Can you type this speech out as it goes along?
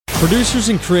Producers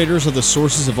and creators are the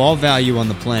sources of all value on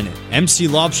the planet. MC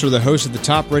Lobster, the host of the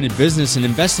top-rated business and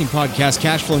investing podcast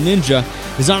Cashflow Ninja,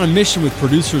 is on a mission with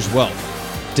Producers Wealth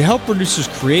to help producers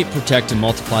create, protect, and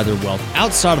multiply their wealth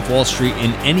outside of Wall Street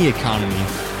in any economy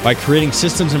by creating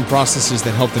systems and processes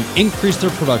that help them increase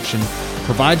their production,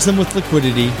 provides them with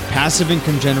liquidity, passive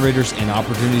income generators, and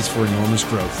opportunities for enormous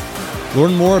growth.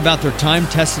 Learn more about their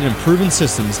time-tested and proven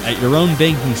systems at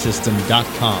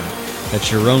yourownbankingsystem.com. That's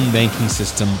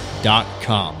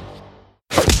yourownbankingsystem.com.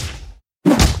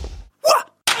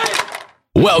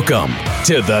 Welcome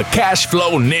to the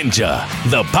Cashflow Ninja,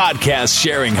 the podcast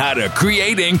sharing how to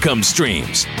create income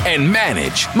streams and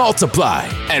manage, multiply,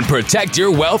 and protect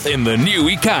your wealth in the new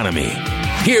economy.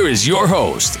 Here is your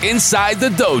host inside the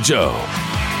dojo,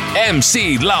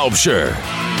 MC Lobster.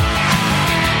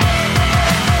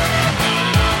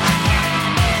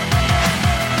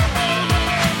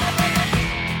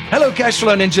 Hello,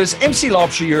 Cashflow Ninjas. MC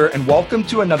Lobster here, and welcome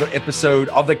to another episode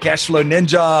of the Cashflow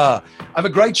Ninja. I have a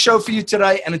great show for you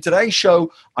today, and in today's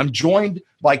show, I'm joined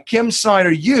by Kim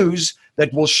Snider Hughes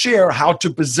that will share how to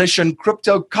position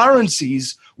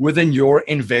cryptocurrencies within your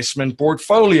investment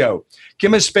portfolio.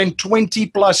 Kim has spent 20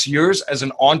 plus years as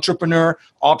an entrepreneur,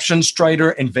 options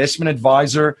trader, investment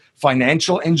advisor,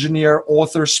 financial engineer,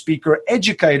 author, speaker,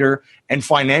 educator, and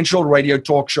financial radio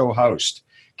talk show host.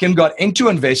 Kim got into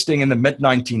investing in the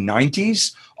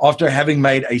mid-1990s after having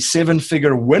made a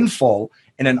seven-figure windfall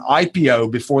in an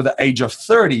IPO before the age of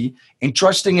 30,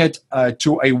 entrusting it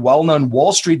to a well-known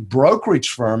Wall Street brokerage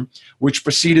firm, which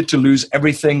proceeded to lose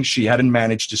everything she hadn't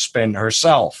managed to spend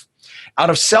herself.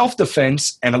 Out of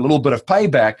self-defense and a little bit of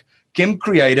payback, Kim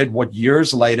created what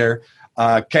years later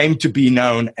came to be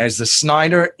known as the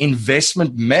Snider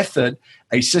Investment Method,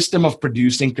 a system of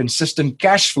producing consistent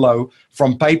cash flow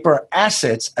from paper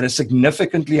assets at a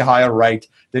significantly higher rate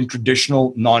than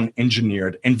traditional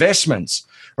non-engineered investments.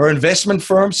 Her investment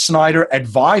firm, Snider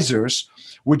Advisors,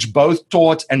 which both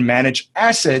taught and managed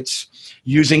assets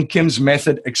using Kim's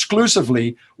method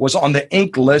exclusively, was on the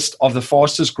Inc. list of the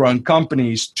fastest growing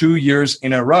companies 2 years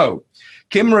in a row.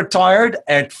 Kim retired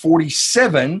at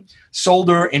 47, sold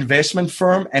her investment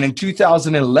firm, and in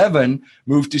 2011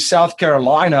 moved to South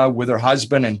Carolina with her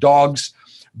husband and dogs,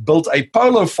 built a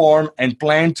polo farm, and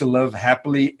planned to live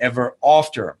happily ever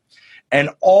after. And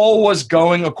all was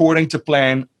going according to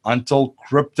plan until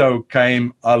crypto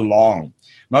came along.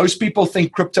 Most people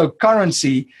think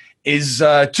cryptocurrency is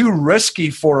too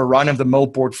risky for a run-of-the-mill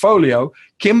portfolio.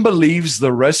 Kim believes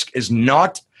the risk is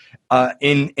not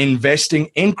in investing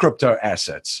in crypto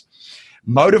assets.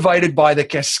 Motivated by the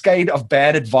cascade of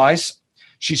bad advice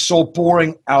she saw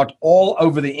pouring out all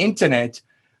over the internet,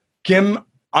 Kim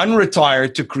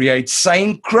unretired to create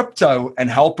Sane Crypto and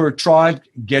help her tribe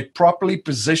get properly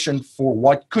positioned for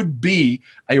what could be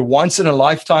a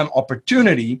once-in-a-lifetime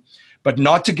opportunity, but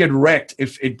not to get wrecked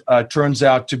if it turns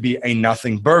out to be a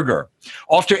nothing burger.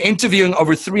 After interviewing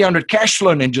over 300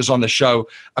 Cashflow Ninjas on the show,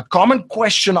 a common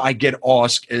question I get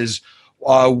asked is,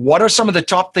 what are some of the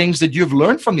top things that you've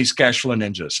learned from these Cashflow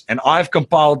Ninjas? And I've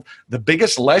compiled the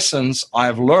biggest lessons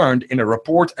I've learned in a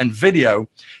report and video,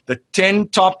 the 10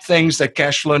 top things that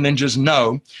Cashflow Ninjas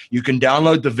know. You can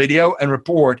download the video and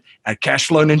report at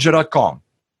cashflowninja.com.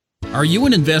 Are you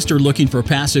an investor looking for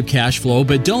passive cash flow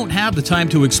but don't have the time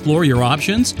to explore your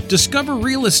options? Discover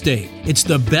real estate. It's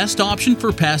the best option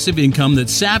for passive income that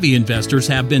savvy investors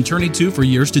have been turning to for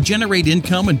years to generate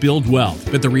income and build wealth.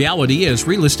 But the reality is,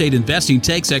 real estate investing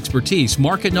takes expertise,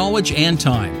 market knowledge, and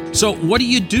time. So what do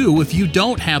you do if you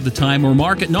don't have the time or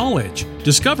market knowledge?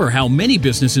 Discover how many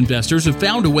business investors have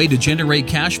found a way to generate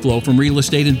cash flow from real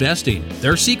estate investing.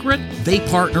 Their secret? They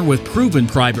partner with proven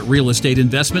private real estate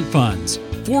investment funds.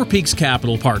 Four Peaks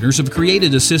Capital Partners have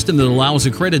created a system that allows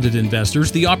accredited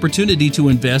investors the opportunity to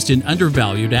invest in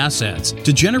undervalued assets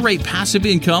to generate passive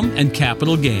income and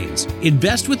capital gains.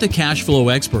 Invest with the cash flow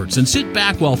experts and sit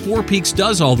back while Four Peaks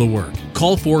does all the work.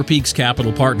 Call Four Peaks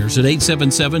Capital Partners at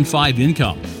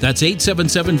 877-5-INCOME. That's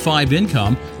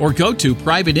 877-5-INCOME, or go to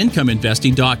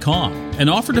privateincomeinvesting.com. An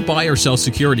offer to buy or sell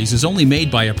securities is only made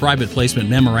by a private placement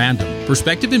memorandum.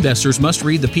 Prospective investors must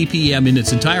read the PPM in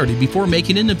its entirety before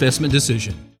making an investment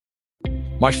decision.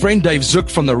 My friend Dave Zook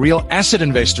from The Real Asset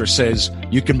Investor says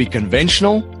you can be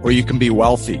conventional or you can be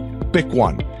wealthy. Pick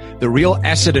one. The Real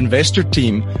Asset Investor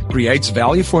team creates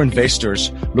value for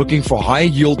investors looking for high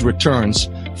yield returns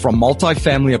from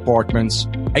multifamily apartments,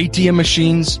 ATM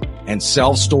machines, and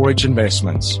self-storage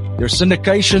investments. Their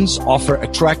syndications offer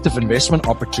attractive investment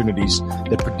opportunities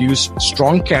that produce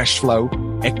strong cash flow,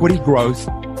 equity growth,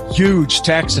 huge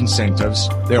tax incentives.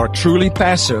 They are truly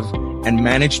passive and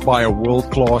managed by a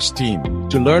world-class team.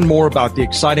 To learn more about the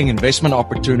exciting investment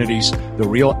opportunities the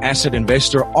Real Asset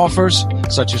Investor offers,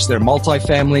 such as their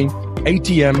multifamily,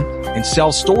 ATM, and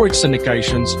self-storage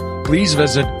syndications, please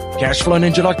visit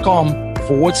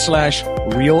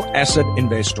cashflowninja.com/real asset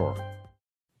investor.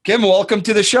 Kim, welcome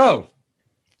to the show.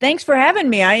 Thanks for having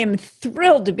me. I am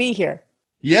thrilled to be here.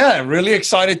 Yeah, really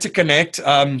excited to connect.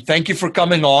 Thank you for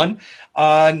coming on.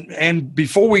 And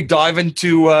before we dive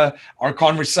into our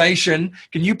conversation,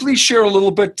 can you please share a little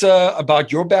bit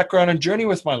about your background and journey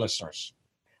with my listeners?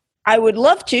 I would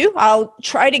love to. I'll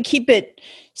try to keep it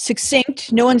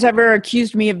succinct. No one's ever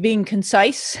accused me of being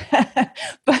concise.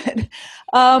 But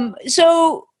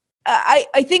so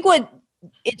I think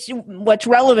what's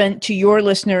relevant to your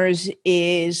listeners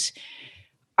is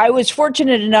I was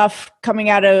fortunate enough coming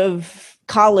out of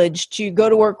college to go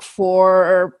to work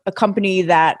for a company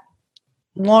that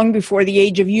long before the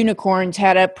age of unicorns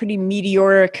had a pretty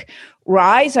meteoric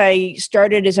rise. I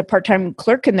started as a part-time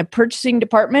clerk in the purchasing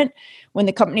department when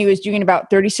the company was doing about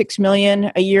 $36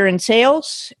 million a year in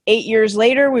sales. 8 years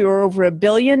later, we were over $1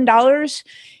 billion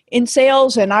in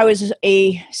sales, and I was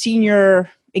a senior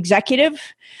executive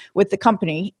with the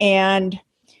company. And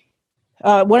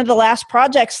one of the last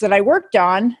projects that I worked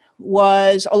on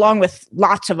was, along with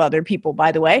lots of other people,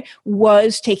 by the way,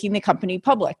 was taking the company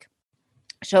public.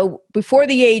 So before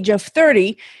the age of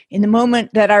 30, in the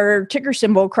moment that our ticker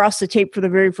symbol crossed the tape for the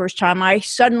very first time, I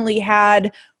suddenly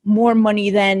had more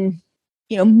money than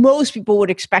most people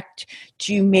would expect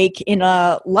to make in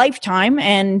a lifetime,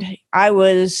 and I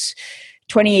was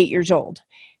 28 years old.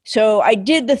 So I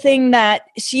did the thing that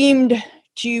seemed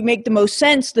to make the most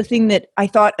sense, the thing that I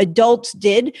thought adults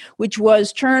did, which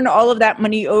was turn all of that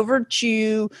money over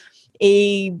to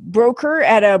a broker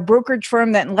at a brokerage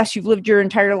firm that, unless you've lived your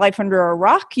entire life under a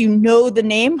rock, you know the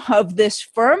name of this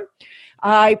firm.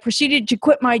 I proceeded to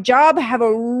quit my job, have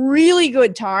a really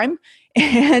good time,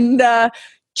 and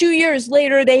 2 years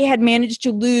later, they had managed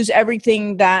to lose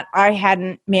everything that I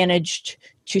hadn't managed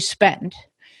to spend.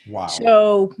 Wow.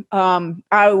 So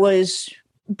I was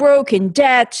broke, in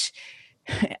debt,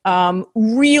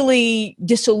 really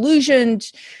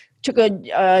disillusioned, took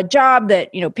a job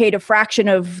that paid a fraction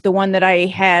of the one that I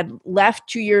had left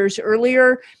 2 years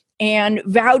earlier, and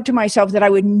vowed to myself that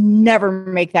I would never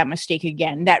make that mistake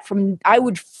again, that I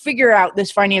would figure out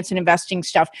this finance and investing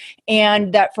stuff,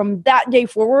 and that from that day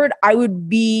forward, I would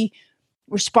be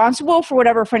responsible for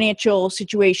whatever financial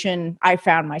situation I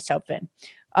found myself in.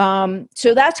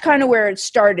 So that's kind of where it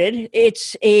started.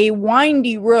 It's a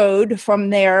windy road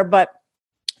from there, but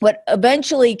what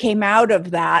eventually came out of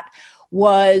that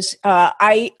was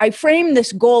I framed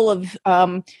this goal of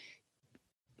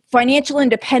financial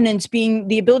independence being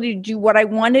the ability to do what I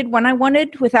wanted when I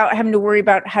wanted without having to worry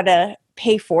about how to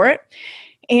pay for it.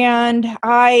 And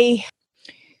I,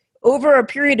 over a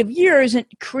period of years,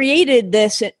 created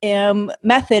this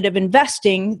method of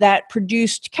investing that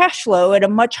produced cash flow at a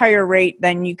much higher rate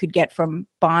than you could get from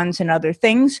bonds and other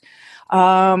things.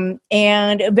 And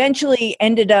eventually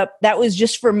ended up, that was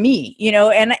just for me,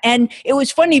 and it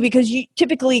was funny because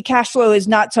typically cash flow is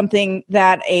not something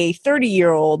that a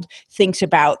 30-year-old thinks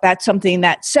about. That's something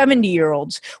that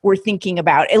 70-year-olds were thinking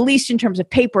about, at least in terms of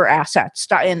paper assets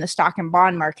in the stock and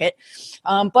bond market.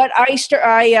 But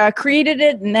I created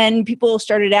it, and then people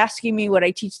started asking me would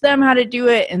I teach them how to do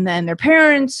it, and then their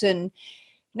parents, and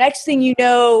next thing you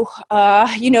know,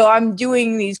 I'm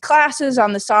doing these classes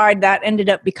on the side that ended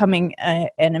up becoming an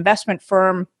investment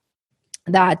firm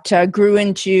that grew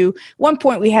into, one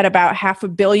point we had about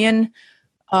 $500 million,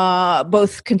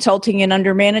 both consulting and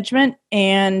under management,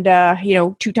 and,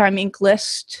 2-time Inc.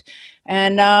 list.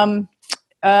 And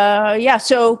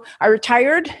so I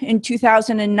retired in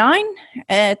 2009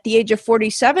 at the age of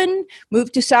 47,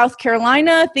 moved to South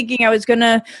Carolina thinking I was going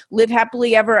to live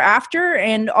happily ever after,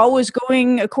 and all was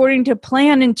going according to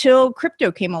plan until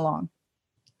crypto came along.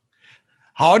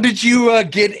 How did you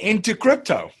get into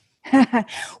crypto?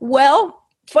 Well,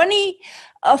 funny,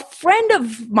 a friend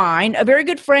of mine, a very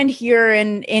good friend here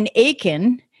in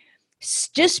Aiken,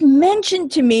 just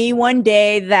mentioned to me one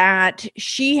day that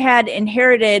she had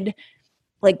inherited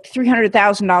like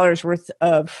 $300,000 worth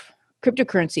of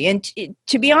cryptocurrency. And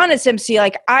to be honest, MC,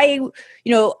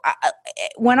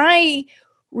 when I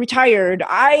retired,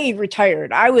 I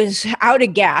was out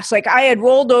of gas. Like, I had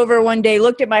rolled over one day,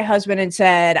 looked at my husband and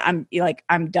said, I'm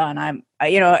done.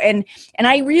 and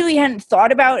I really hadn't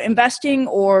thought about investing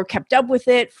or kept up with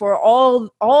it for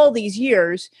all these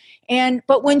years.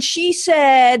 But when she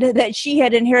said that she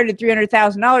had inherited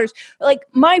 $300,000, like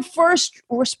my first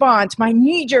response, my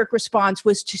knee-jerk response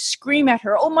was to scream at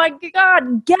her, "Oh my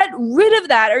God, get rid of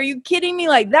that. Are you kidding me?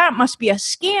 Like that must be a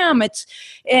scam."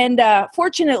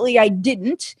 Fortunately I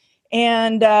didn't.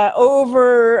 And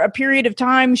over a period of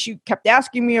time, she kept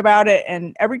asking me about it.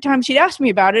 And every time she'd ask me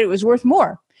about it, it was worth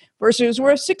more. First, it was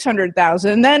worth $600,000,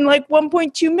 and then like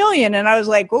 $1.2 million. And I was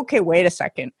like, okay, wait a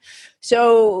second.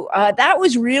 So that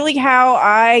was really how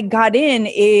I got in.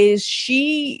 Is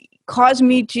she caused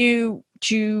me to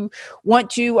want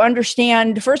to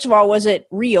understand, first of all, was it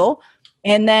real?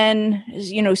 And then,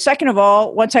 second of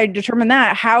all, once I determined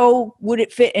that, how would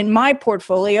it fit in my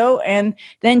portfolio? And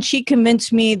then she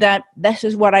convinced me that this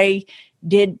is what I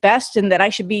did best and that I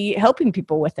should be helping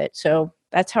people with it. So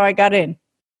that's how I got in.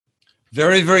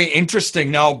 Very, very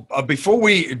interesting. Now, before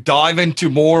we dive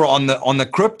into more on the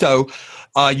crypto,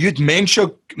 you'd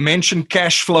mentioned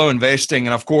cash flow investing.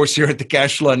 And of course, here at the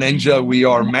Cash Flow Ninja, we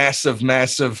are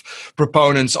massive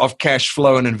proponents of cash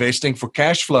flow and investing for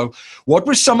cash flow. What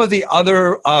were some of the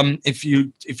other, if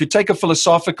you take a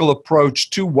philosophical approach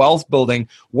to wealth building,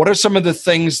 what are some of the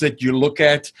things that you look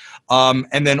at?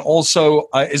 And then also,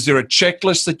 is there a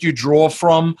checklist that you draw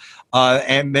from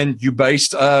and then you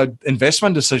based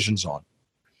investment decisions on?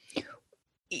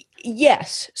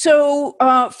 Yes. So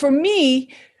for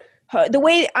me, the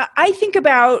way I think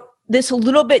about this a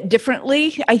little bit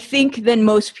differently, I think, than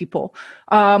most people.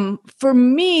 For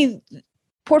me,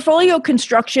 portfolio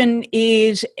construction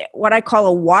is what I call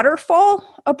a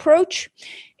waterfall approach.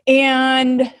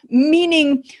 And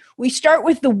meaning we start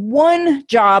with the one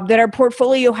job that our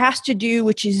portfolio has to do,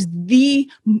 which is the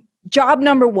job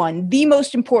number one, the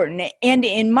most important. And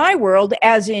in my world,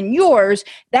 as in yours,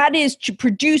 that is to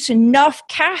produce enough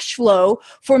cash flow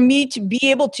for me to be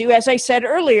able to, as I said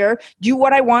earlier, do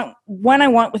what I want, when I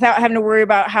want, without having to worry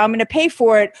about how I'm going to pay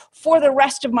for it for the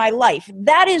rest of my life.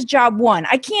 That is job one.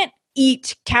 I can't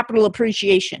eat capital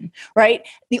appreciation, right?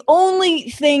 The only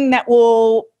thing that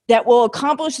will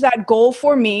accomplish that goal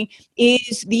for me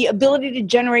is the ability to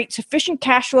generate sufficient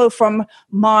cash flow from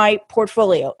my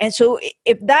portfolio. And so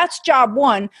if that's job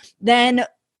one, then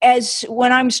as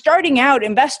when I'm starting out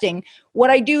investing, what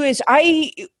I do is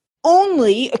I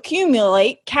only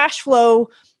accumulate cash flow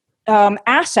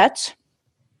assets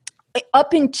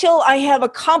up until I have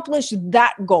accomplished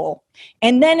that goal.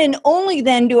 And then and only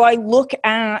then do I look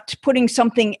at putting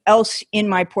something else in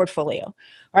my portfolio.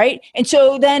 Right. And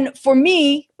so then for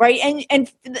me, right,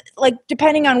 and like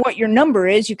depending on what your number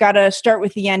is, you got to start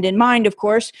with the end in mind, of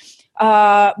course.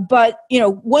 But,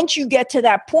 once you get to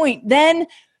that point, then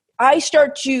I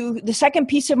start the second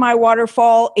piece of my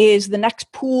waterfall is the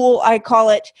next pool, I call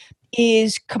it,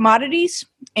 is commodities.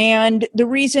 And the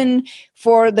reason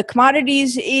for the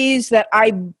commodities is that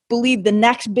I believe the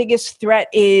next biggest threat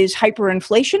is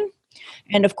hyperinflation.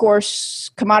 And of course,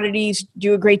 commodities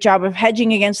do a great job of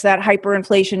hedging against that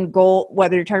hyperinflation goal,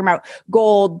 whether you're talking about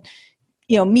gold,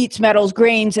 meats, metals,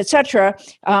 grains, etc.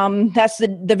 That's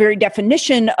the very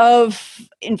definition of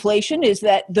inflation, is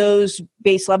that those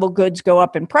base level goods go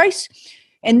up in price.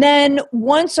 And then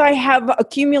once I have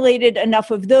accumulated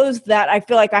enough of those that I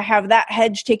feel like I have that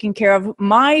hedge taken care of,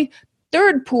 my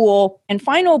third pool and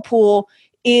final pool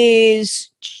is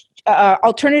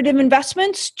alternative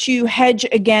investments to hedge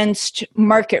against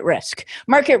market risk.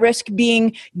 Market risk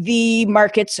being the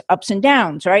market's ups and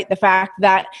downs, right? The fact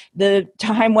that the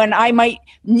time when I might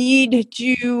need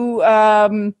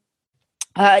to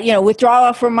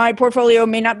withdraw from my portfolio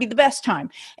may not be the best time.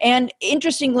 And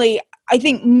interestingly, I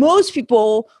think most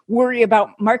people worry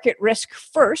about market risk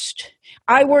first.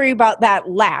 I worry about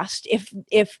that last.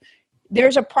 If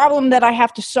there's a problem that I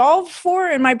have to solve for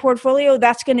in my portfolio,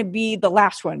 that's going to be the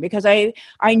last one, because I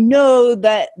know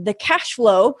that the cash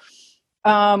flow,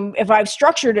 if I've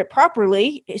structured it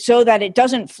properly so that it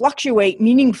doesn't fluctuate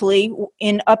meaningfully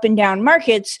in up and down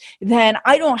markets, then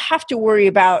I don't have to worry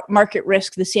about market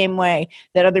risk the same way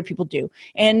that other people do.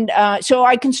 And so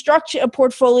I construct a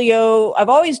portfolio. I've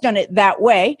always done it that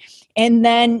way. And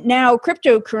then now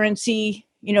cryptocurrency,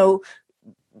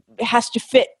 has to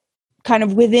fit kind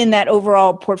of within that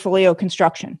overall portfolio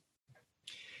construction.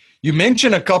 You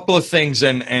mentioned a couple of things,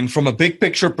 and from a big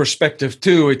picture perspective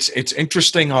too, it's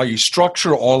interesting how you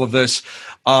structure all of this.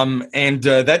 And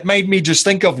that made me just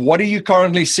think of what are you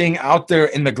currently seeing out there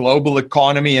in the global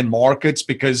economy and markets?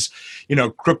 Because,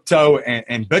 crypto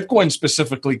and Bitcoin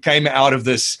specifically came out of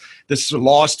this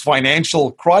last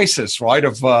financial crisis, right,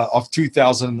 of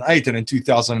 2008. And in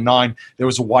 2009, there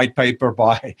was a white paper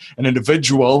by an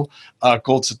individual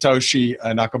called Satoshi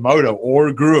Nakamoto or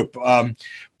a group.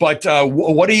 But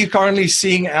what are you currently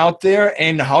seeing out there,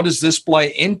 and how does this play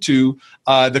into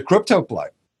the crypto play?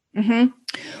 Mm-hmm.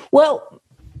 Well,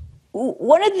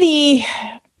 one of the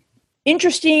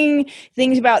interesting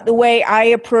things about the way I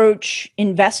approach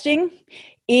investing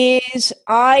is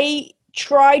I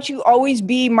try to always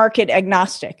be market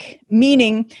agnostic,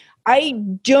 meaning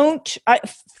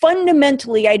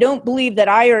fundamentally, I don't believe that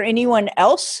I or anyone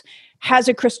else has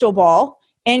a crystal ball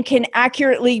and can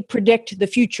accurately predict the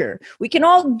future. We can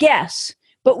all guess,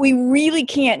 but we really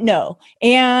can't know.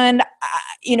 And,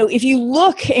 if you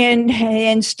look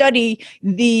and study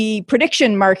the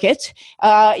prediction market,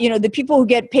 the people who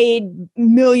get paid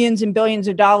millions and billions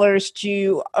of dollars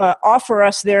to offer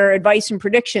us their advice and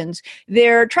predictions,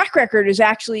 their track record is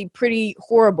actually pretty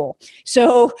horrible.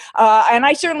 So, and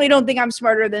I certainly don't think I'm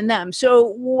smarter than them. So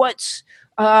what's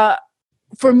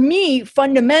for me,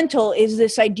 fundamental is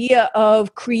this idea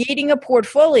of creating a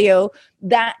portfolio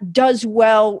that does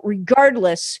well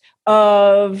regardless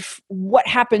of what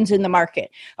happens in the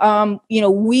market.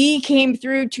 We came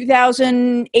through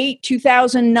 2008,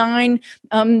 2009,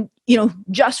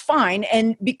 just fine.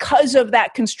 And because of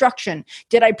that construction,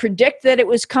 did I predict that it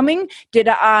was coming? Did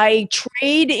I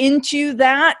trade into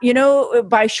that,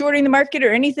 by shorting the market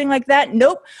or anything like that?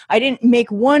 Nope. I didn't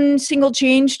make one single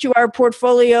change to our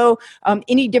portfolio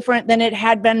any different than it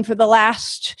had been for the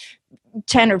last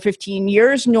 10 or 15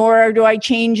 years, nor do I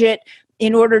change it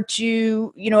in order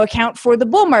to, account for the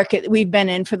bull market that we've been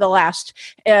in for the last,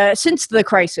 since the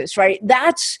crisis, right?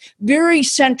 That's very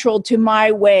central to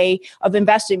my way of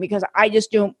investing because I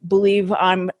just don't believe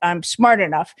I'm smart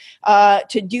enough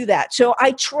to do that. So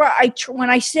I try,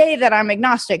 when I say that I'm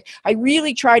agnostic, I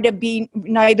really try to be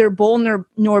neither bull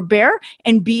nor bear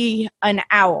and be an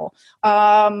owl.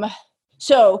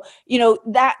 So,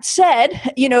 that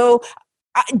said,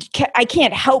 I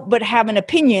can't help but have an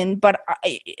opinion, but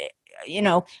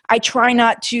I try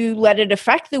not to let it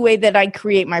affect the way that I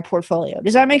create my portfolio.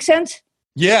 Does that make sense?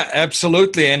 Yeah,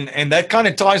 absolutely. And that kind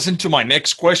of ties into my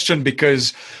next question,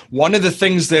 because one of the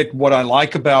things that what I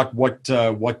like about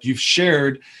what you've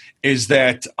shared is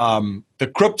that the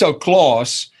crypto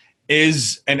class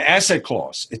is an asset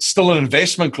class. It's still an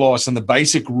investment class, and the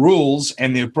basic rules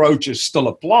and the approaches still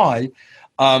apply.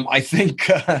 I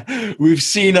think we've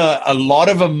seen a lot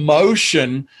of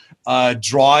emotion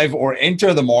drive or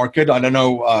enter the market. I don't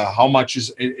know how much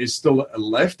is still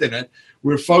left in it,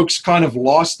 where folks kind of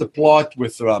lost the plot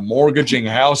with mortgaging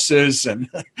houses and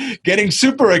getting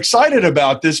super excited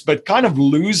about this, but kind of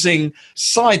losing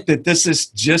sight that this is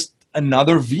just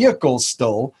another vehicle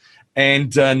still,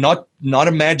 and not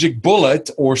a magic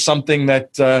bullet or something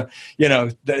that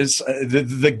there's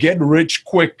the get rich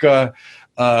quick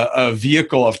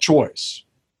vehicle of choice.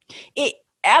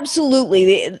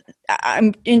 Absolutely.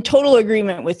 I'm in total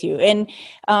agreement with you. And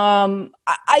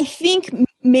I think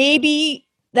maybe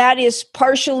that is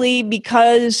partially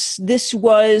because this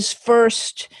was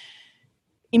first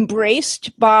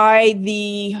embraced by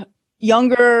the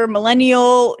younger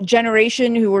millennial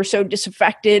generation who were so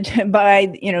disaffected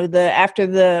by, after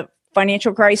the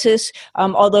financial crisis,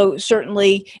 although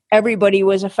certainly everybody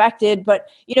was affected, but,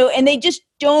 and they just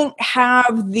don't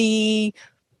have the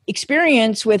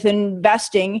experience with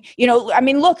investing.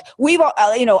 Look,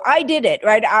 I did it,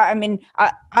 right?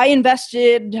 I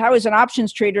invested, I was an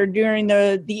options trader during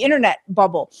the internet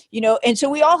bubble, and so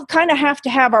we all kind of have to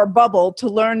have our bubble to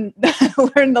learn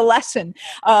the lesson.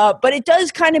 But it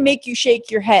does kind of make you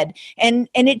shake your head. And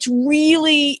it's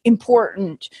really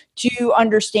important to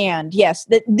understand, yes,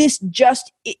 that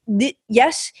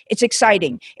yes, it's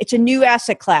exciting. It's a new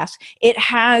asset class. It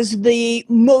has the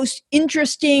most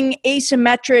interesting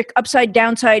asymmetric upside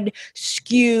downside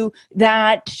skew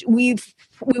that we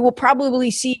will probably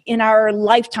see in our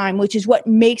lifetime, which is what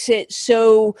makes it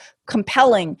so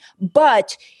compelling.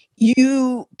 But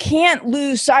you can't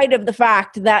lose sight of the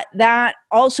fact that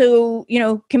also,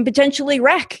 can potentially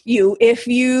wreck you if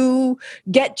you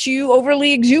get too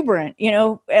overly exuberant.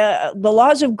 The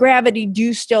laws of gravity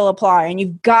do still apply, and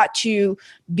you've got to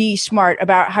be smart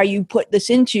about how you put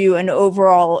this into an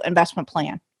overall investment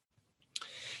plan.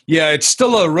 Yeah, it's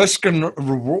still a risk and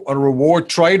a reward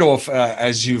trade-off,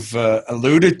 as you've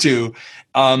alluded to.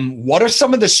 What are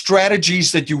some of the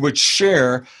strategies that you would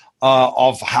share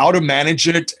of how to manage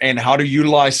it and how to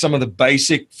utilize some of the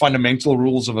basic fundamental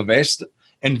rules of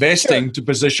investing to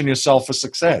position yourself for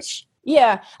success.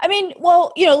 Yeah. I mean,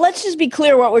 well, let's just be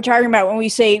clear what we're talking about when we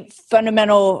say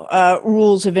fundamental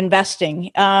rules of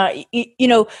investing. I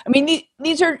mean,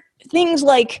 these are things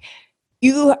like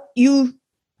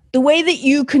the way that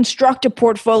you construct a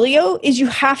portfolio is you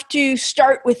have to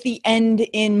start with the end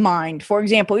in mind. For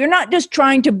example, you're not just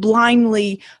trying to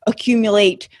blindly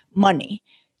accumulate money.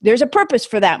 There's a purpose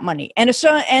for that money and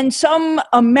some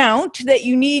amount that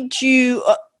you need to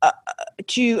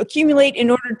accumulate in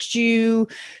order to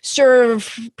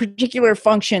serve particular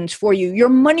functions for you. Your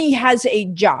money has a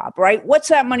job, right? What's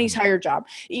that money's higher job?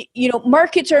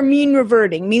 Markets are mean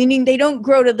reverting, meaning they don't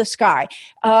grow to the sky.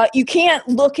 You can't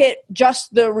look at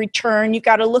just the return. You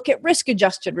got to look at risk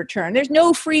adjusted return. There's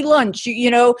no free lunch.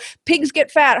 Pigs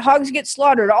get fat, hogs get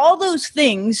slaughtered. All those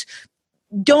things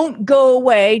don't go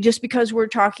away just because we're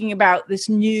talking about this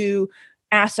new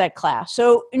asset class.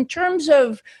 So in terms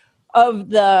of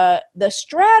the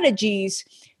strategies,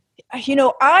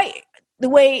 the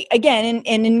way, again,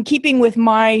 and in keeping with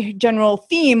my general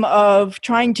theme of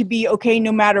trying to be okay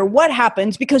no matter what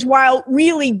happens, because while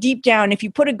really deep down, if you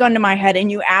put a gun to my head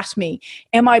and you ask me,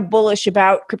 am I bullish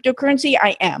about cryptocurrency?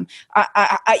 I am.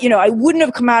 I wouldn't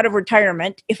have come out of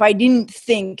retirement if I didn't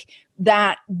think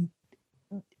that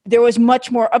there was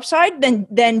much more upside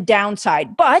than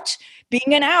downside. But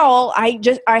being an owl, I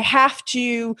have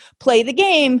to play the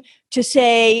game to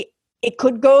say it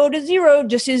could go to zero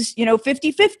just as,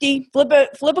 50-50,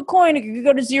 flip a coin, it could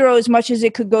go to zero as much as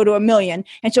it could go to 1 million.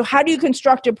 And so how do you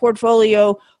construct a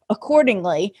portfolio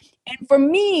accordingly? And for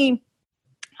me,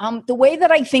 the way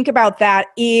that I think about that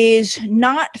is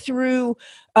not through,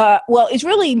 it's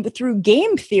really through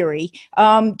game theory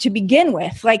to begin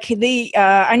with. Like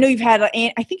I know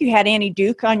I think you had Annie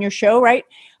Duke on your show, right?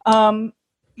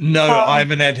 No, I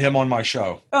haven't had him on my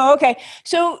show. Oh, okay.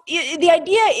 So the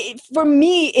idea for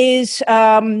me is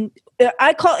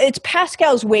I call it's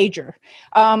Pascal's wager.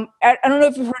 I don't know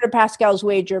if you've heard of Pascal's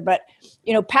wager, but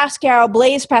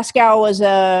Blaise Pascal was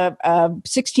a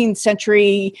 16th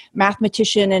century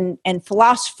mathematician and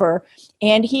philosopher,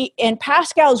 and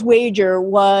Pascal's wager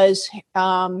was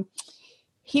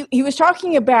he was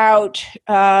talking about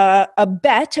a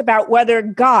bet about whether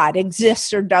God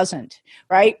exists or doesn't,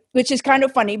 right? Which is kind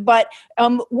of funny. But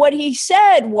what he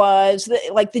said was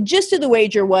that, the gist of the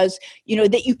wager was,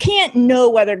 that you can't know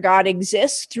whether God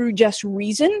exists through just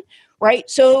reason, right?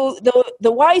 So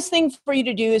the wise thing for you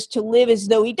to do is to live as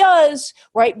though he does,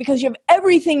 right? Because you have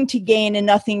everything to gain and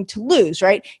nothing to lose,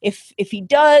 right? If he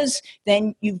does,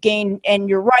 then you've gained, and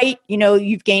you're right,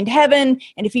 you've gained heaven.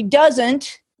 And if he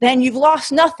doesn't, then you've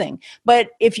lost nothing. But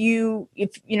if you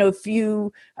say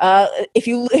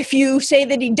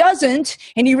that he doesn't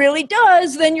and he really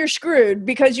does, then you're screwed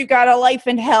because you got a life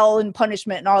in hell and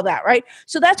punishment and all that, right?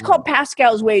 So that's called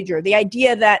Pascal's wager. The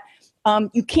idea that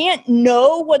you can't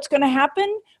know what's going to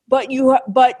happen, but you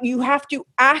have to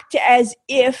act as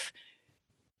if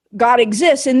God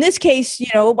exists. In this case,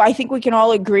 I think we can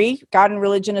all agree, God and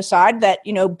religion aside, that,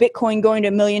 Bitcoin going to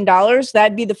 $1 million,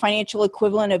 that'd be the financial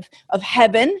equivalent of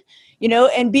heaven,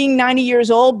 and being 90 years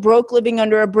old, broke, living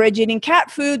under a bridge, eating cat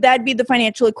food, that'd be the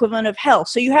financial equivalent of hell.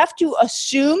 So you have to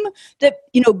assume that,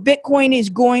 Bitcoin is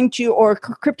going to, or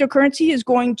cryptocurrency is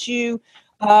going to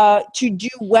do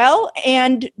well,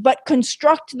 but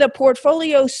construct the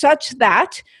portfolio such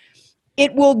that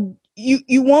it will,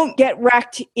 you won't get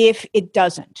wrecked if it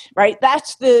doesn't, right?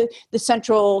 That's the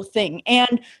central thing.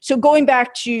 And so going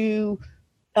back to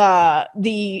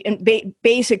the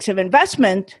basics of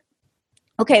investment,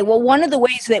 okay, well, one of the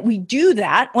ways that we do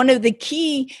that, one of the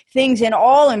key things in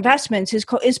all investments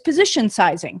is position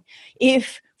sizing.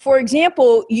 If, for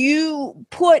example, you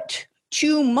put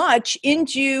too much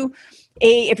into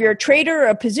if you're a trader,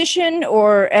 a position,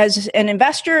 or as an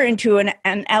investor into an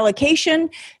allocation,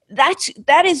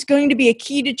 that is going to be a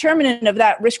key determinant of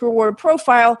that risk reward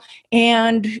profile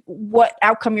and what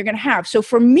outcome you're going to have. So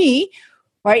for me,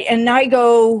 right, and I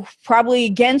go probably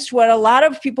against what a lot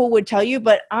of people would tell you,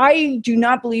 but I do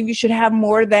not believe you should have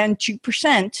more than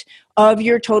 2% of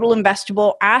your total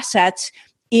investable assets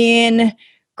in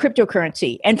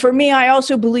cryptocurrency. And for me, I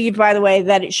also believe, by the way,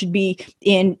 that it should be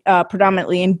in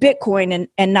predominantly in Bitcoin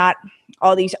and not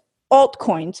all these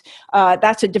altcoins.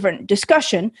 That's a different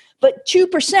discussion. But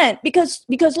 2%,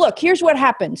 because look, here's what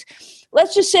happens.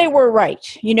 Let's just say we're right,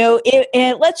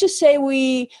 and let's just say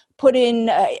we put in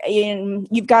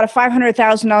you've got a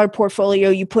 $500,000 portfolio,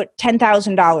 you put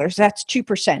 $10,000, that's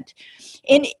 2%.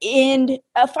 In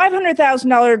a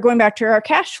 $500,000, going back to our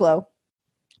cash flow,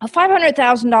 a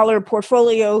 $500,000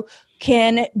 portfolio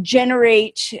can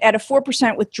generate at a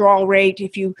 4% withdrawal rate.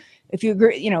 If you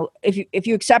agree, if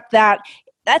you accept that,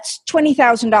 That's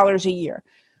 $20,000 a year.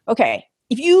 Okay.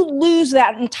 If you lose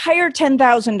that entire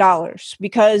 $10,000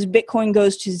 because Bitcoin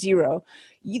goes to zero,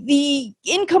 the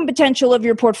income potential of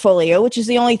your portfolio, which is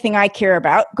the only thing I care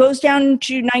about, goes down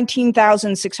to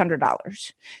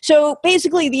 $19,600. So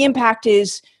basically the impact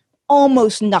is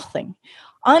almost nothing.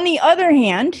 On the other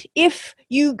hand, if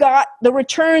you got the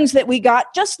returns that we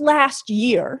got just last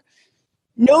year,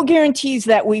 no guarantees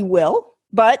that we will,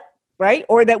 but right,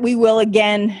 or that we will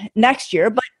again next year,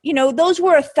 but those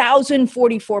were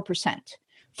 1,044%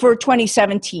 for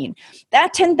 2017.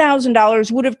 That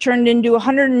 $10,000 would have turned into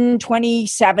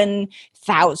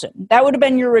 $127,000. That would have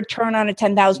been your return on a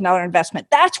 $10,000 investment.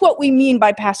 That's what we mean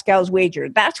by Pascal's wager.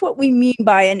 That's what we mean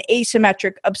by an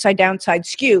asymmetric upside downside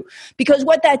skew. Because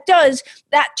what that does,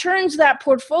 that turns that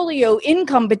portfolio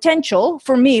income potential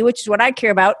for me, which is what I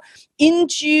care about,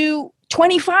 into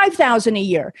 $25,000 a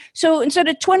year. So instead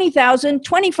of $20,000,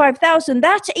 $25,000,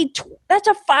 that's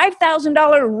a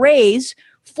 $5,000 raise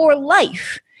for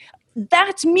life.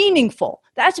 That's meaningful.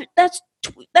 That's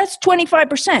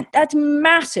 25%. That's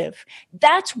massive.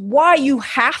 That's why you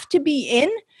have to be in,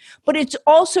 but it's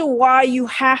also why you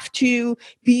have to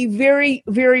be very,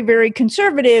 very, very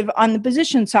conservative on the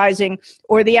position sizing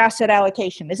or the asset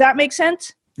allocation. Does that make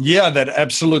sense? Yeah, that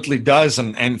absolutely does.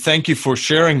 And thank you for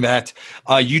sharing that.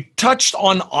 You touched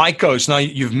on ICOs. Now,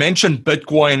 you've mentioned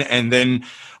Bitcoin, and then,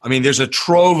 there's a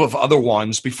trove of other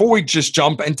ones. Before we just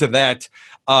jump into that,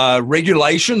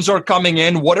 regulations are coming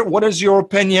in. What is your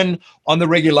opinion on the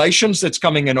regulations that's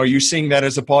coming in? Are you seeing that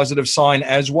as a positive sign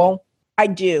as well? I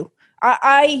do.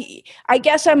 I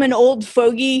guess I'm an old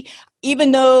fogey.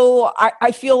 Even though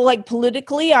I feel like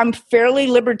politically I'm fairly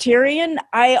libertarian,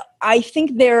 I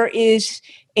think there is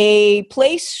a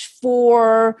place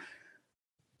for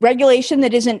regulation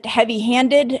that isn't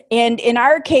heavy-handed. And in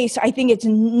our case, I think it's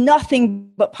nothing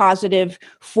but positive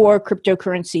for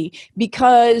cryptocurrency,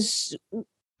 because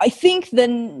I think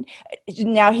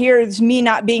now here's me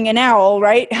not being an owl,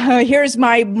 right? Here's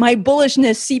my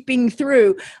bullishness seeping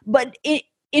through. But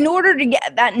in order to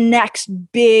get that next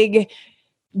big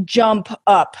jump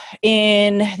up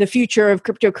in the future of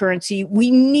cryptocurrency,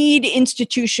 we need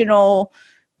institutional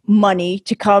money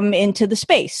to come into the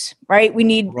space, right? We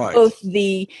need both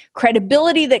the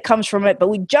credibility that comes from it, but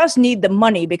we just need the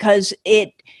money, because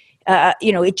it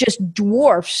just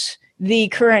dwarfs the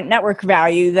current network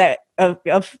value there are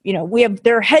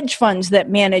hedge funds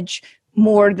that manage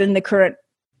more than the current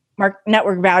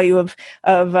network value of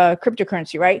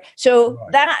cryptocurrency, right? So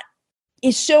that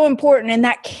is so important, and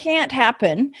that can't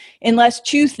happen unless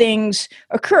two things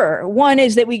occur. One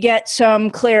is that we get some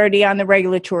clarity on the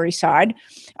regulatory side,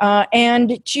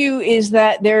 and two is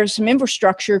that there's some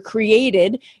infrastructure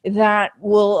created that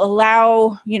will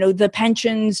allow, the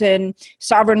pensions and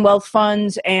sovereign wealth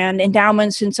funds and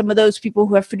endowments and some of those people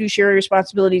who have fiduciary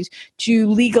responsibilities to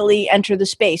legally enter the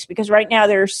space. Because right now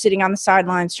they're sitting on the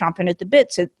sidelines chomping at the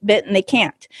bit, and they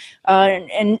can't,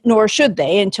 and nor should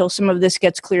they until some of this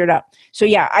gets cleared up. So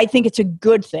yeah, I think it's a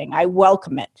good thing. I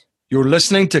welcome it. You're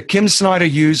listening to Kim Snider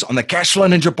Hughes on the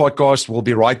Cashflow Ninja podcast. We'll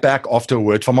be right back after a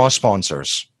word from our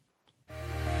sponsors.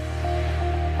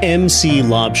 MC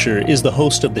Lobsher is the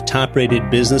host of the top-rated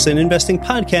business and investing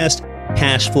podcast,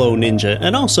 Cashflow Ninja,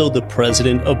 and also the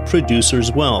president of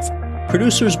Producers Wealth.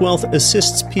 Producers Wealth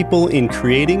assists people in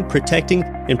creating, protecting,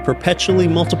 and perpetually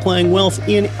multiplying wealth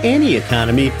in any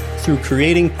economy through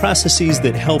creating processes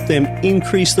that help them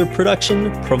increase their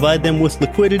production, provide them with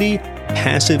liquidity,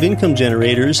 passive income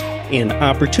generators, and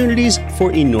opportunities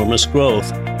for enormous growth.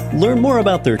 Learn more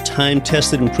about their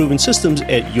time-tested and proven systems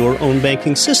at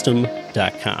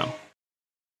yourownbankingsystem.com.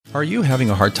 Are you having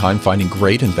a hard time finding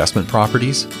great investment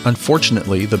properties?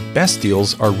 Unfortunately, the best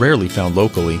deals are rarely found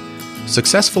locally.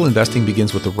 Successful investing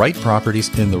begins with the right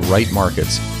properties in the right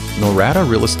markets. Norada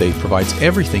Real Estate provides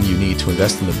everything you need to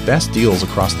invest in the best deals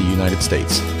across the United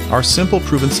States. Our simple,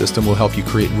 proven system will help you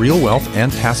create real wealth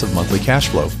and passive monthly cash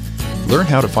flow. Learn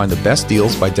how to find the best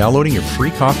deals by downloading your free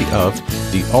copy of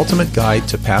The Ultimate Guide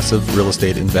to Passive Real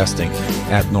Estate Investing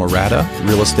at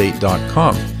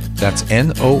noradarealestate.com. That's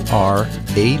NORADA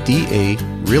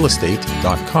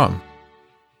realestate.com.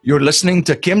 You're listening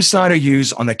to Kim Snider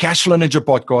Hughes on the Cashflow Ninja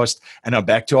podcast, and now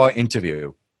back to our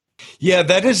interview. Yeah,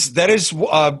 that is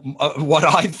what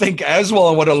I think as well,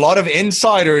 and what a lot of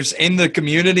insiders in the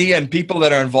community and people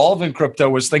that are involved in crypto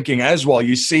was thinking as well.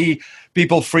 You see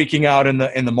people freaking out in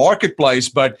the marketplace,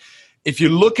 but if you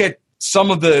look at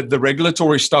some of the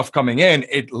regulatory stuff coming in,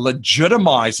 it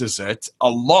legitimizes it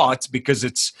a lot because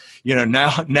it's,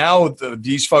 now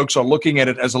these folks are looking at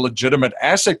it as a legitimate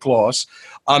asset class.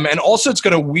 And also it's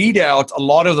going to weed out a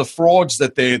lot of the frauds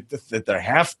that they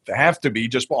have to be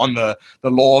just on the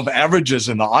law of averages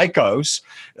and the ICOs,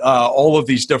 all of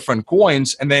these different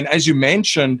coins. And then, as you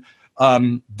mentioned,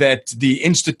 that the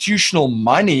institutional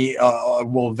money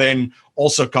will then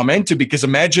also come into, because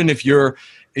imagine if you're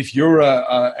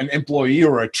an employee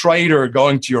or a trader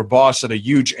going to your boss at a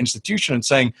huge institution and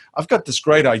saying, I've got this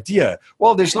great idea.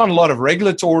 Well, there's not a lot of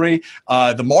regulatory.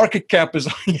 The market cap is,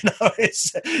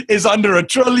 is under $1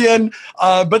 trillion.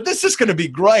 But this is going to be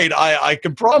great. I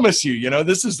can promise you,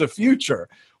 this is the future.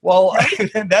 Well,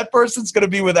 that person's going to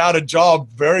be without a job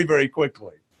very, very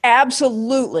quickly.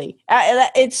 Absolutely.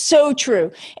 It's so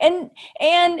true. And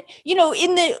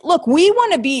look, we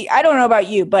want to be, I don't know about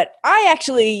you, but I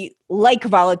actually like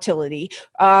volatility.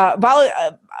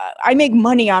 I make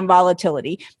money on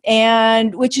volatility,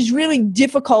 and which is really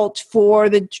difficult for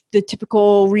the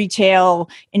typical retail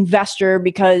investor,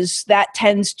 because that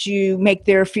tends to make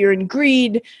their fear and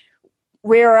greed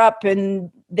rear up,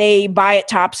 and they buy at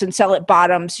tops and sell at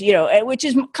bottoms, which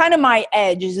is kind of my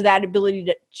edge, is that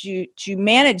ability to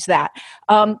manage that.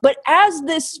 But as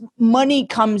this money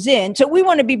comes in, so we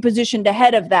want to be positioned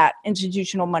ahead of that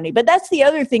institutional money. But that's the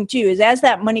other thing too, is as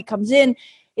that money comes in,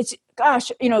 it's,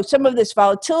 some of this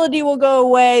volatility will go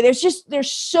away.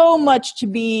 There's so much to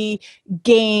be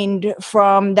gained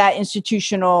from that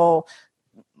institutional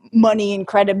money and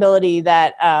credibility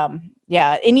that,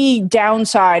 any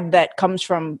downside that comes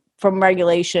from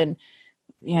regulation,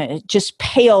 it just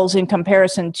pales in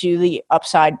comparison to the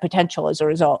upside potential as a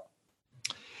result.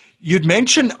 You'd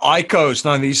mentioned ICOs,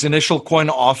 now these initial coin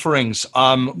offerings.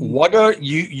 What are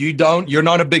you're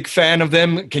not a big fan of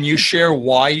them. Can you share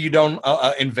why you don't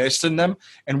invest in them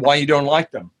and why you don't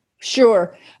like them?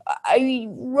 Sure. I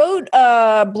wrote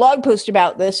a blog post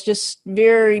about this just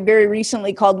very, very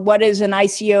recently called "What is an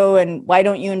ICO and Why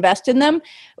Don't You Invest in Them?"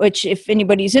 which, if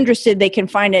anybody's interested, they can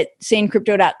find at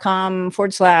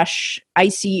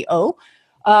sanecrypto.com/ICO.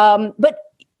 But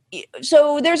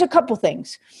so there's a couple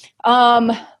things.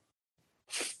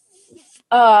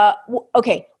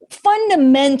 Okay.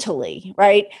 Fundamentally,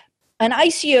 right, an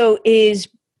ICO is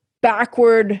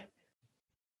backward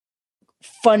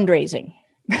fundraising.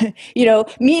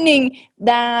 Meaning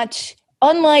that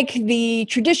unlike the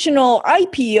traditional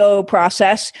IPO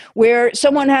process, where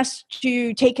someone has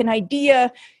to take an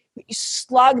idea,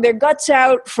 slog their guts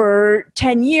out for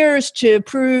 10 years to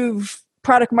prove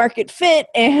product market fit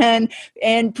and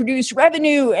produce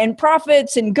revenue and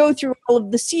profits and go through all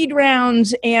of the seed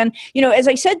rounds. And, as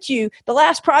I said to you, the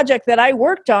last project that I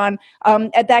worked on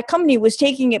at that company was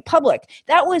taking it public.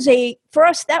 For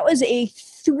us, that was a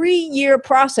 3-year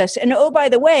process. And oh, by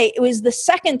the way, it was the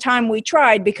second time we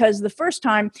tried, because the first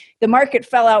time the market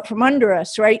fell out from under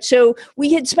us, right? So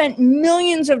we had spent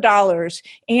millions of dollars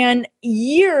and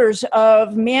years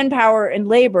of manpower and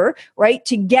labor, right,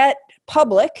 to get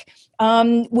public,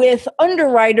 with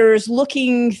underwriters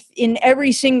looking in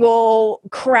every single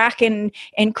crack and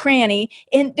cranny.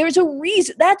 And there's a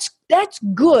reason that's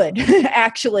good,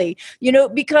 actually,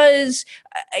 because,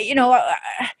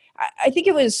 I think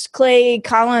it was Clay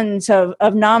Collins of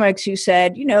Nomics who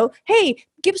said, hey,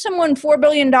 give someone $4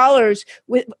 billion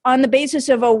on the basis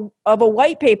of a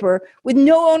white paper with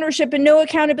no ownership and no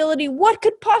accountability. What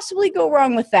could possibly go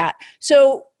wrong with that?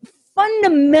 So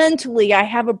fundamentally, I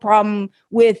have a problem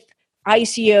with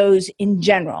ICOs in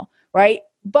general, right?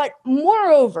 But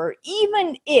moreover,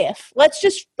 even if let's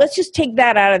just take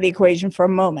that out of the equation for a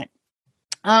moment,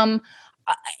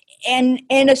 and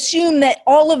assume that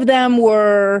all of them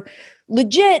were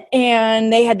legit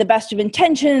and they had the best of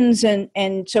intentions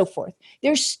and so forth.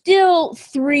 There's still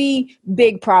 3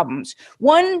 big problems.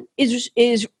 One is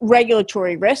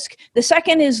regulatory risk. The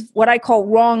second is what I call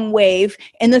wrong wave.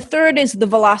 And the third is the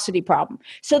velocity problem.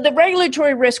 So the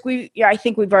regulatory risk, I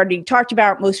think we've already talked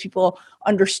about. Most people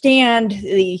understand.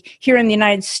 Here in the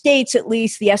United States, at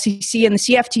least, the SEC and the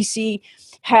CFTC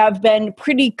have been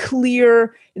pretty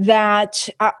clear that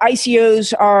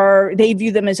ICOs they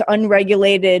view them as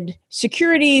unregulated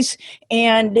securities.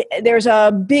 And there's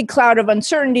a big cloud of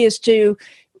uncertainty as to,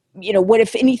 what,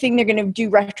 if anything, they're going to do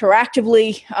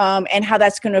retroactively, and how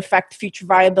that's going to affect the future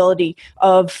viability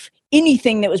of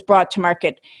anything that was brought to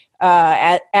market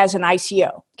as an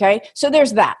ICO. Okay. So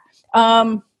there's that.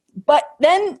 But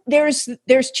then there's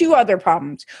 2 other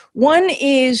problems. One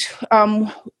is,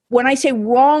 when I say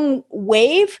wrong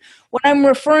wave, what I'm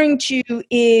referring to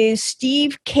is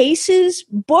Steve Case's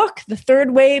book, The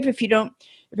Third Wave. If you don't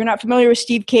If you're not familiar with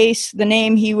Steve Case, the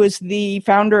name, he was the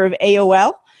founder of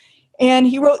AOL. And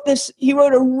he wrote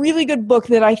a really good book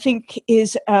that I think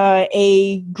is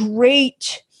a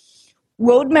great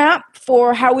roadmap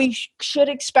for how we should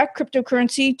expect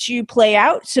cryptocurrency to play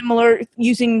out, similar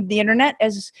using the internet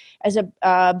as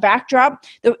a backdrop.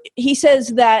 He says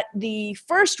that the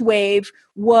first wave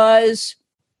was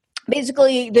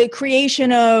basically the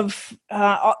creation of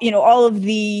all of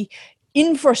the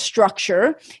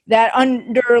infrastructure that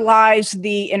underlies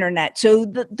the internet. So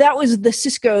that was the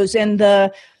Ciscos and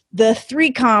the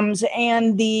 3coms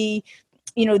and the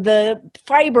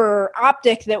fiber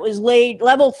optic that was laid,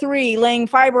 level 3, laying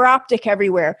fiber optic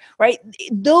everywhere, right?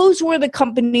 Those were the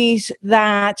companies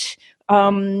that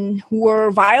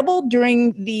were viable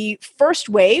during the first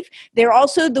wave. They're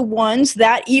also the ones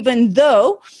that, even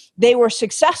though they were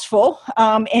successful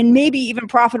and maybe even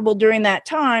profitable during that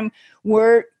time,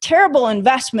 were terrible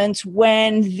investments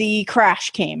when the crash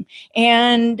came.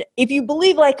 And if you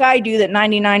believe, like I do, that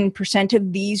 99%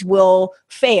 of these will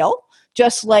fail,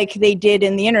 just like they did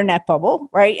in the internet bubble,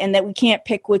 right? And that we can't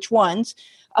pick which ones,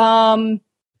 then,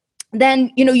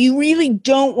 you really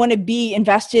don't want to be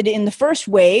invested in the first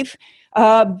wave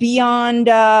beyond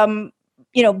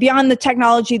the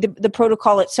technology, the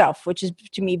protocol itself, which is,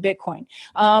 to me, Bitcoin.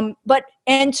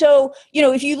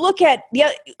 If you look at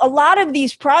a lot of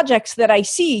these projects that I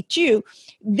see too,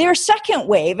 they're second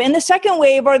wave, and the second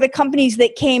wave are the companies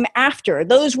that came after.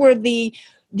 Those were the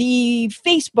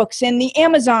Facebooks and the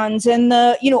Amazons and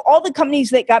all the companies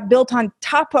that got built on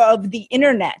top of the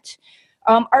internet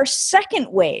are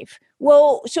second wave.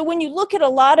 Well, so when you look at a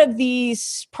lot of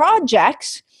these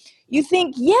projects, you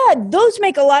think, yeah, those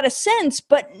make a lot of sense,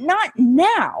 but not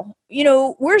now.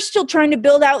 We're still trying to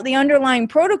build out the underlying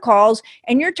protocols,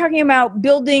 and you're talking about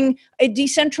building a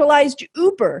decentralized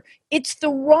Uber. It's the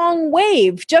wrong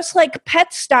wave, just like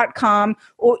pets.com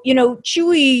or,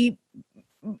 Chewy.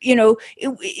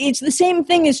 It's the same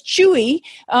thing as Chewy.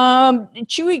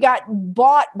 Chewy got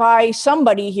bought by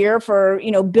somebody here for,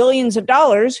 billions of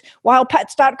dollars, while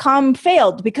pets.com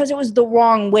failed because it was the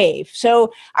wrong wave.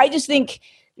 So I just think,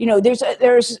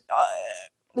 there's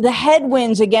the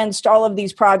headwinds against all of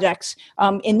these projects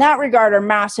in that regard are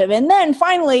massive. And then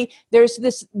finally, there's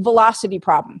this velocity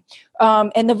problem.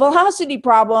 And the velocity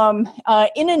problem,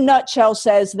 in a nutshell,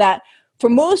 says that for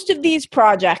most of these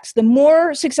projects, the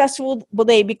more successful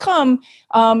they become,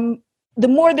 the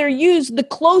more they're used, the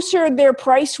closer their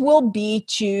price will be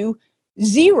to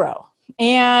zero.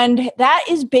 And that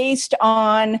is based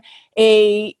on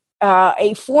a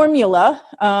formula.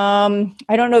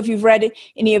 I don't know if you've read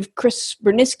any of Chris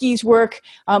Bernitzky's work,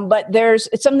 but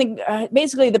it's something,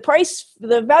 basically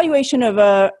the valuation of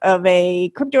a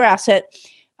crypto asset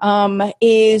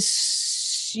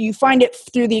is, you find it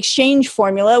through the exchange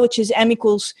formula, which is M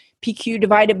equals PQ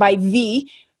divided by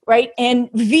V, right? And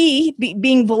V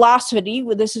being velocity,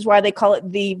 well, this is why they call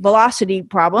it the velocity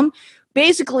problem.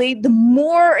 Basically, the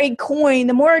more a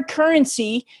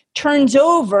currency turns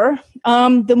over,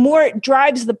 the more it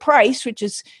drives the price, which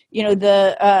is,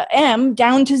 the M,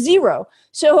 down to zero.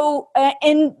 So,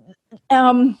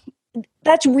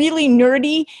 that's really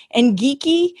nerdy and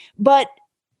geeky, but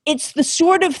it's the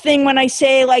sort of thing when I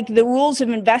say, like, the rules of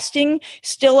investing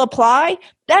still apply.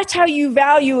 That's how you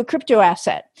value a crypto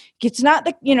asset. It's not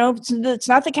it's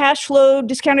not the cash flow,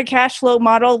 discounted cash flow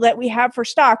model that we have for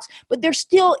stocks, but there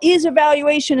still is a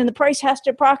valuation, and the price has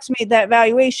to approximate that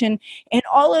valuation. And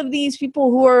all of these people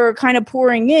who are kind of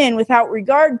pouring in without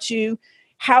regard to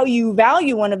how you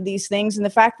value one of these things, and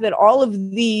the fact that all of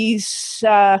these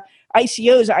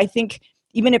ICOs, I think,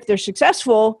 even if they're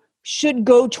successful, should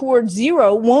go towards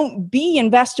zero, won't be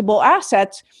investable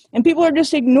assets, and people are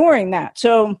just ignoring that.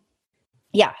 So,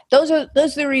 yeah, those are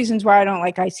the reasons why I don't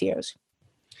like ICOs.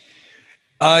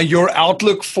 Your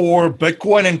outlook for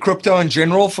Bitcoin and crypto in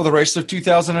general for the rest of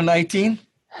 2018?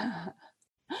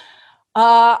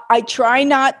 I try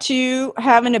not to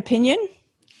have an opinion,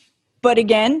 but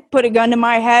again, put a gun to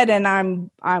my head and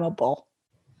I'm a bull.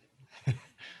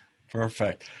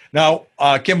 Perfect. Now,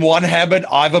 Kim, one habit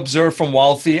I've observed from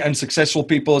wealthy and successful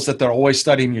people is that they're always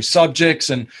studying new subjects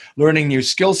and learning new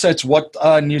skill sets. What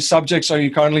new subjects are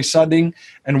you currently studying,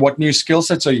 and what new skill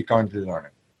sets are you currently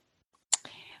learning?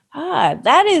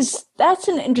 That's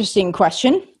an interesting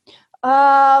question.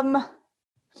 I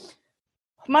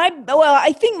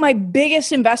think my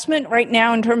biggest investment right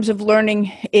now in terms of learning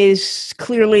is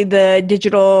clearly the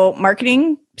digital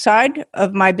marketing side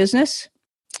of my business.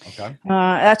 Okay.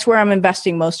 That's where I'm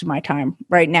investing most of my time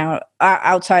right now,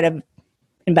 outside of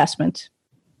investments.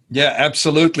 Yeah,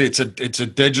 absolutely. It's a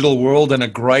digital world and a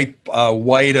great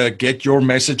way to get your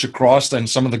message across and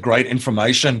some of the great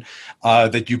information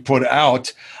that you put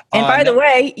out. And by the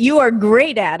way, you are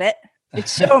great at it.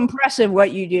 It's so impressive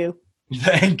what you do.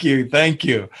 Thank you. Thank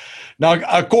you. Now,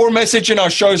 our core message in our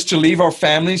show is to leave our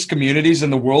families, communities,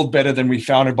 and the world better than we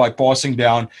found it by passing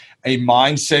down a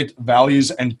mindset,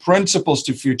 values, and principles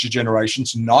to future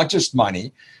generations, not just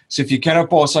money. So if you cannot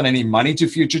pass on any money to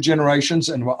future generations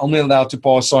and we're only allowed to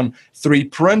pass on 3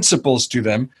 principles to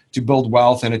them to build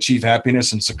wealth and achieve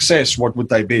happiness and success, what would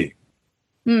they be?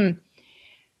 You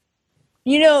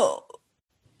know,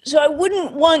 so I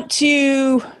wouldn't want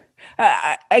to...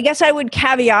 I guess I would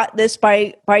caveat this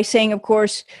by saying, of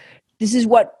course, this is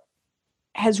what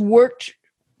has worked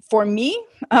for me.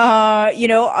 I've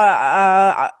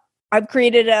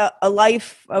created a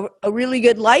life, a really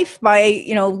good life by,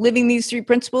 living these 3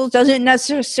 principles. Doesn't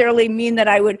necessarily mean that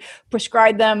I would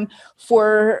prescribe them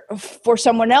for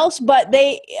someone else, but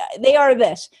they are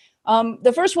this.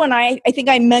 The first one I think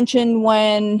I mentioned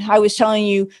when I was telling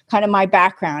you kind of my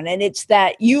background, and it's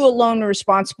that you alone are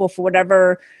responsible for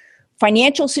whatever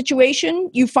financial situation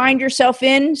you find yourself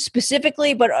in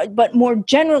specifically, but more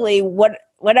generally,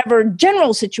 whatever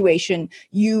general situation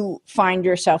you find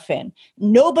yourself in.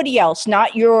 Nobody else,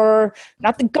 not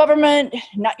the government,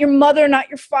 not your mother, not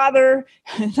your father,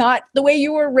 not the way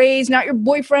you were raised, not your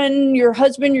boyfriend, your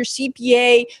husband, your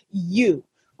CPA, you,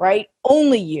 right?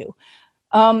 Only you.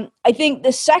 I think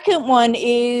the second one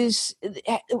is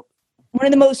one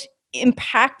of the most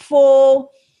impactful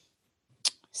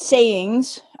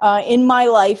sayings in my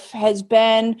life has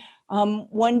been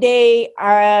one day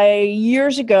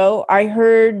years ago, I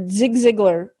heard Zig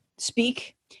Ziglar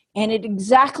speak, and at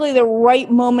exactly the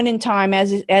right moment in time,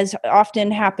 as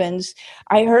often happens,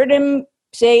 I heard him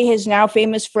say his now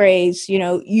famous phrase,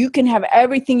 you can have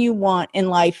everything you want in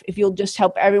life if you'll just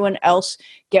help everyone else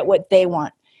get what they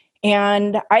want.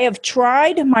 And I have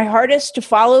tried my hardest to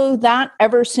follow that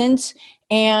ever since,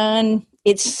 and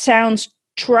it sounds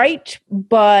trite,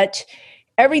 but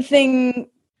everything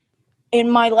in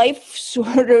my life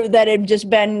sort of that had just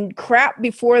been crap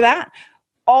before that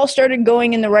all started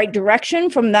going in the right direction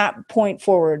from that point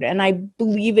forward. And I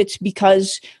believe it's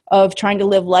because of trying to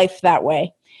live life that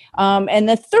way. And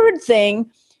the third thing,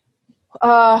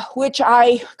 which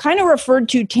I kind of referred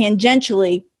to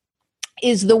tangentially,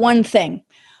 is the one thing.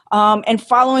 And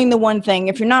following the one thing.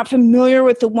 If you're not familiar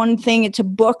with the one thing, it's a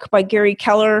book by Gary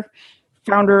Keller,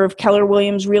 founder of Keller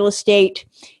Williams Real Estate.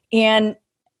 And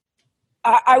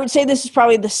I would say this is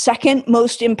probably the second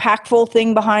most impactful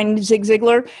thing behind Zig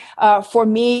Ziglar. For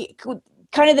me,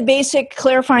 kind of the basic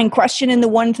clarifying question in the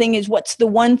one thing is, what's the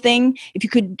one thing? If you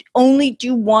could only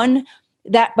do one,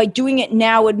 that by doing it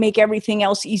now would make everything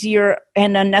else easier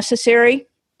and unnecessary.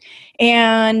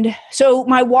 And so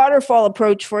my waterfall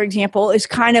approach, for example, is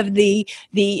kind of the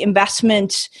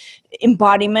investment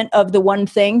embodiment of the one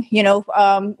thing,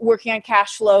 working on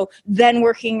cash flow, then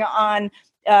working on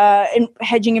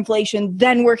hedging inflation,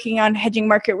 then working on hedging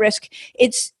market risk.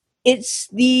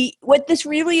 What this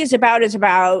really is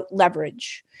about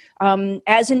leverage.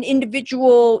 As an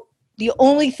individual, the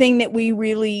only thing that we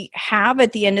really have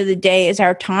at the end of the day is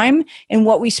our time and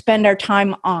what we spend our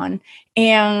time on.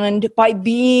 And by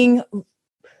being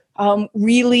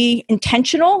really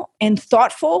intentional and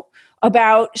thoughtful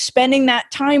about spending that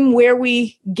time where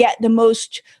we get the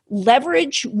most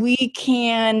leverage, we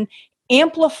can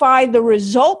amplify the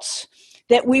results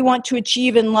that we want to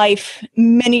achieve in life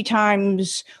many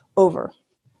times over.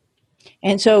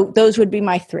 And so those would be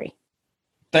my 3.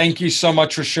 Thank you so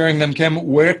much for sharing them, Kim.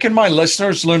 Where can my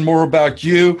listeners learn more about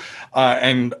you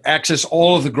and access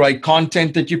all of the great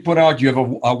content that you put out? You have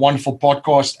a wonderful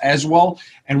podcast as well.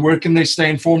 And where can they stay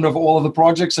informed of all of the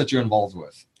projects that you're involved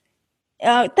with?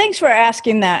 Thanks for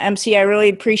asking that, MC. I really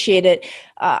appreciate it.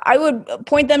 I would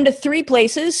point them to 3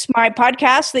 places. My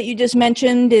podcast that you just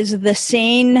mentioned is the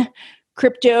Sane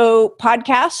Crypto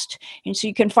Podcast. And so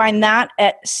you can find that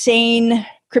at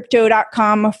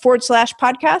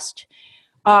sanecrypto.com/podcast.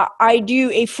 I do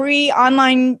a free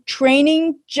online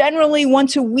training generally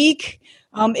once a week.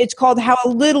 It's called How a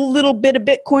Little Bit of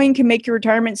Bitcoin Can Make Your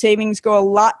Retirement Savings Go a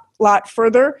Lot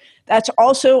Further. That's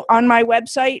also on my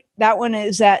website. That one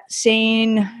is at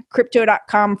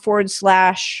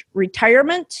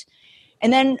sanecrypto.com/retirement.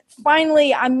 And then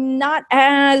finally, I'm not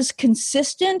as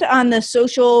consistent on the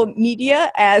social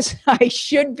media as I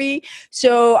should be.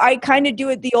 So I kind of do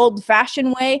it the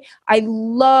old-fashioned way. I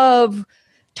love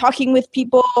talking with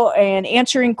people and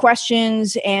answering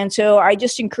questions. And so I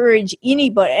just encourage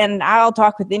anybody, and I'll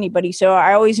talk with anybody. So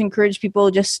I always encourage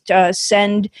people just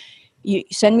send me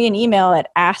an email at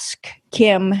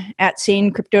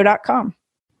Kim@sanecrypto.com.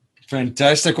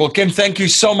 Fantastic. Well, Kim, thank you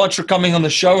so much for coming on the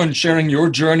show and sharing your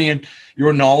journey and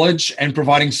your knowledge and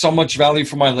providing so much value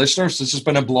for my listeners. This has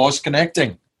been a blast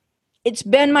connecting. It's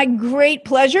been my great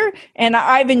pleasure, and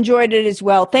I've enjoyed it as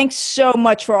well. Thanks so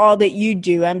much for all that you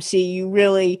do, MC. You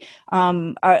really,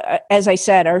 as I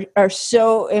said, are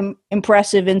so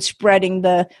impressive in spreading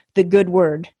the good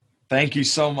word. Thank you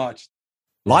so much.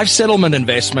 Life settlement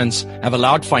investments have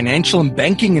allowed financial and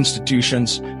banking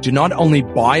institutions to not only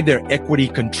buy their equity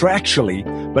contractually,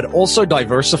 but also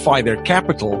diversify their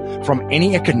capital from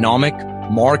any economic,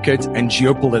 market, and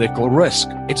geopolitical risk.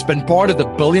 It's been part of the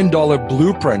billion-dollar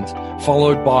blueprint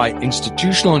followed by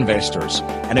institutional investors.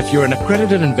 And if you're an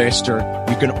accredited investor,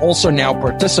 you can also now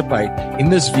participate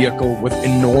in this vehicle with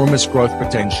enormous growth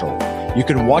potential. You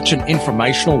can watch an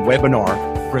informational webinar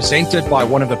presented by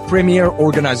one of the premier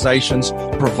organizations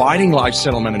providing life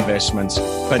settlement investments,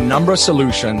 Penumbra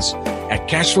Solutions, at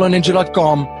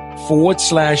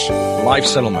cashflowninja.com/life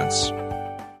settlements.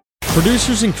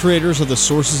 Producers and creators are the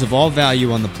sources of all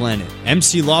value on the planet.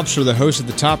 MC Lobster, the host of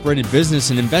the top-rated business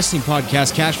and investing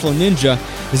podcast Cashflow Ninja,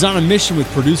 is on a mission with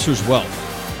Producers Wealth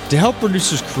to help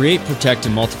producers create, protect,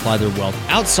 and multiply their wealth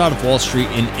outside of Wall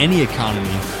Street in any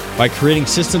economy by creating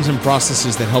systems and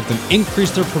processes that help them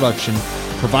increase their production,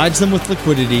 provides them with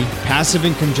liquidity, passive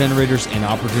income generators, and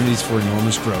opportunities for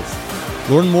enormous growth.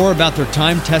 Learn more about their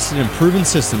time-tested and proven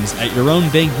systems at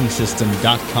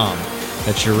yourownbankingsystem.com.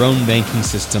 That's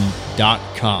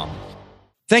yourownbankingsystem.com.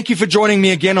 Thank you for joining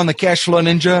me again on the Cashflow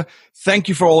Ninja. Thank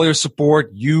you for all your support.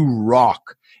 You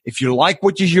rock. If you like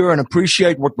what you hear and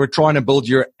appreciate what we're trying to build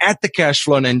here at the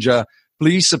Cashflow Ninja,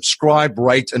 please subscribe,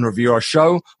 rate, and review our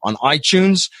show on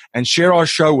iTunes and share our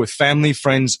show with family,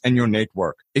 friends, and your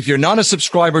network. If you're not a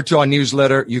subscriber to our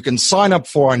newsletter, you can sign up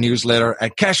for our newsletter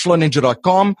at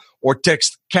cashflowninja.com or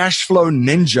text Cashflow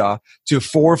Ninja to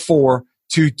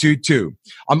 44222.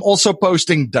 I'm also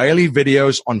posting daily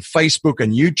videos on Facebook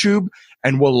and YouTube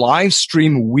and will live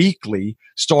stream weekly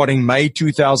starting May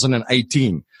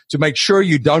 2018. To make sure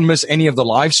you don't miss any of the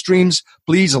live streams,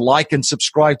 please like and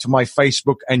subscribe to my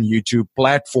Facebook and YouTube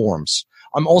platforms.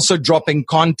 I'm also dropping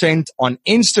content on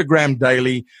Instagram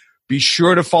daily. Be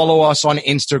sure to follow us on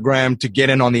Instagram to get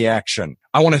in on the action.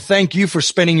 I want to thank you for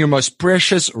spending your most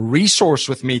precious resource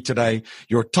with me today,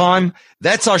 your time.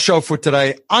 That's our show for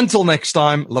today. Until next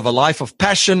time, live a life of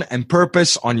passion and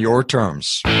purpose on your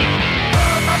terms.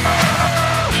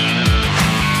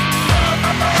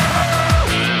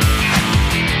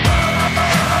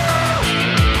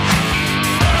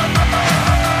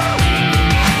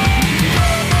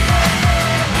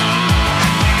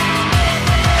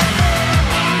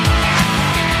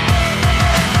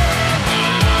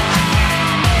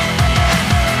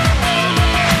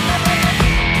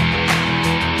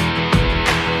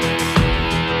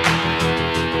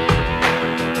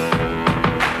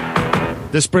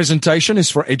 This presentation is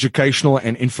for educational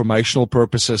and informational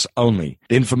purposes only.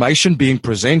 The information being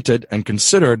presented and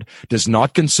considered does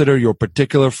not consider your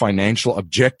particular financial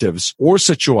objectives or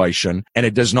situation, and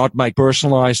it does not make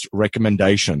personalized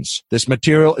recommendations. This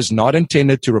material is not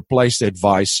intended to replace the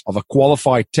advice of a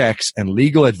qualified tax and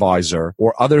legal advisor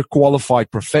or other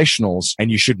qualified professionals, and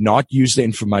you should not use the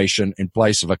information in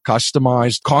place of a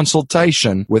customized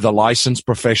consultation with a licensed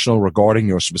professional regarding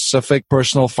your specific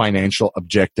personal financial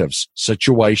objectives, situation,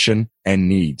 and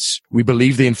needs. We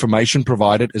believe the information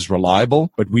provided is reliable,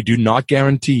 but we do not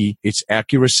guarantee its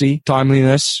accuracy,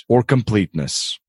 timeliness, or completeness.